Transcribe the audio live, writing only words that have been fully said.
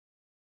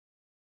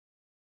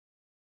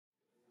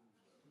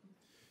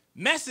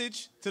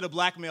Message to the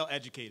black male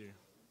educator.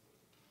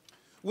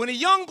 When a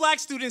young black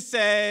student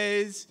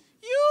says,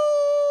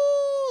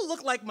 "You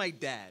look like my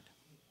dad,"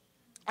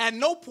 at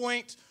no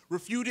point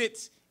refute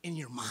it in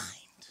your mind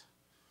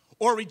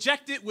or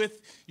reject it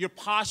with your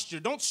posture.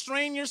 Don't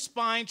strain your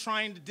spine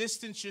trying to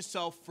distance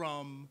yourself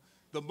from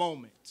the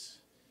moment.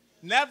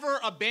 Never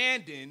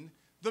abandon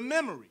the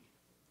memory.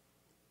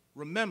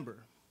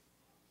 Remember,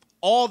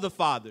 all the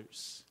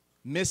fathers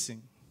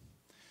missing.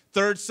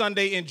 Third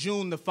Sunday in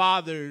June, the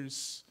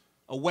fathers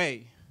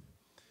away.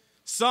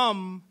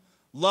 Some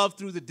love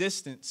through the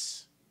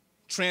distance,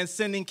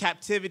 transcending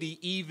captivity,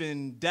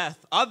 even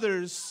death.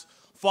 Others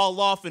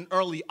fall off in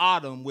early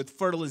autumn with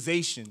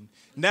fertilization,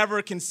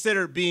 never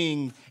consider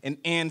being an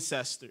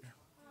ancestor.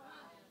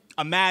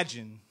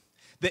 Imagine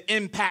the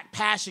impact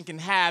passion can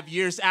have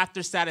years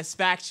after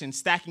satisfaction,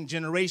 stacking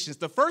generations.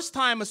 The first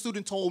time a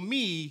student told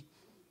me,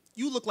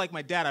 "You look like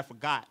my dad," I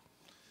forgot.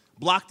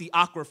 Blocked the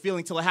awkward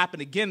feeling till it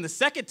happened again. The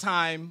second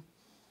time,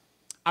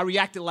 I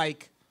reacted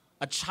like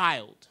a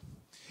child,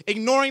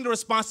 ignoring the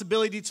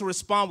responsibility to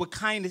respond with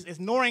kindness,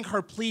 ignoring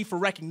her plea for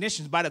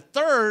recognition. By the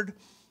third,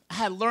 I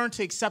had learned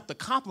to accept the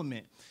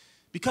compliment.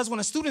 Because when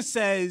a student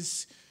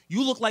says,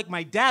 "You look like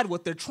my dad,"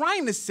 what they're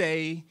trying to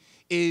say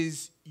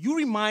is, "You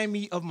remind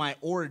me of my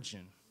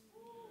origin."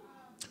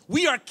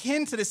 We are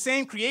kin to the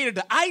same creator.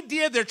 The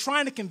idea they're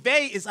trying to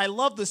convey is, "I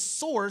love the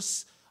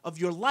source of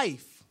your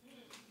life."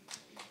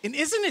 And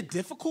isn't it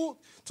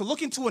difficult to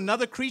look into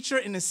another creature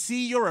and to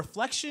see your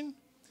reflection?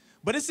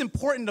 But it's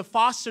important to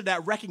foster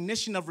that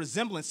recognition of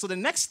resemblance. So the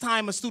next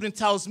time a student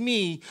tells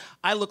me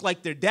I look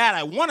like their dad,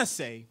 I want to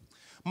say,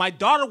 "My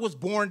daughter was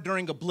born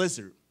during a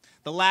blizzard,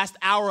 the last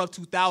hour of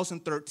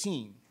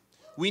 2013.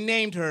 We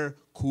named her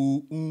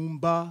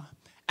Kuumba.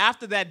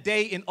 After that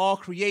day in all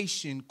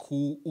creation,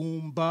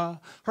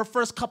 Kuumba. Her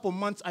first couple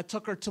months, I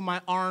took her to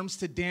my arms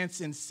to dance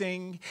and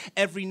sing.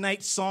 Every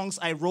night, songs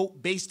I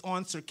wrote based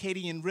on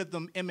circadian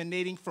rhythm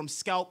emanating from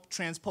scalp,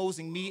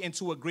 transposing me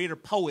into a greater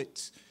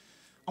poet."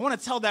 I want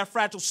to tell that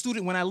fragile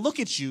student, when I look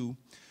at you,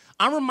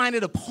 I'm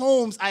reminded of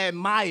poems I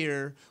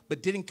admire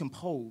but didn't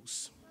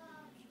compose.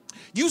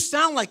 You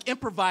sound like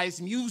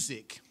improvised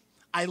music.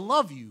 I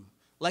love you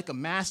like a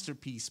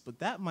masterpiece, but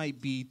that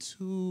might be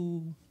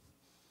too...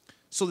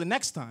 So the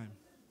next time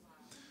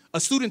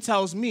a student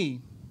tells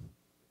me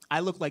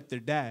I look like their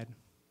dad,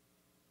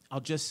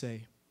 I'll just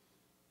say,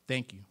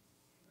 "Thank you."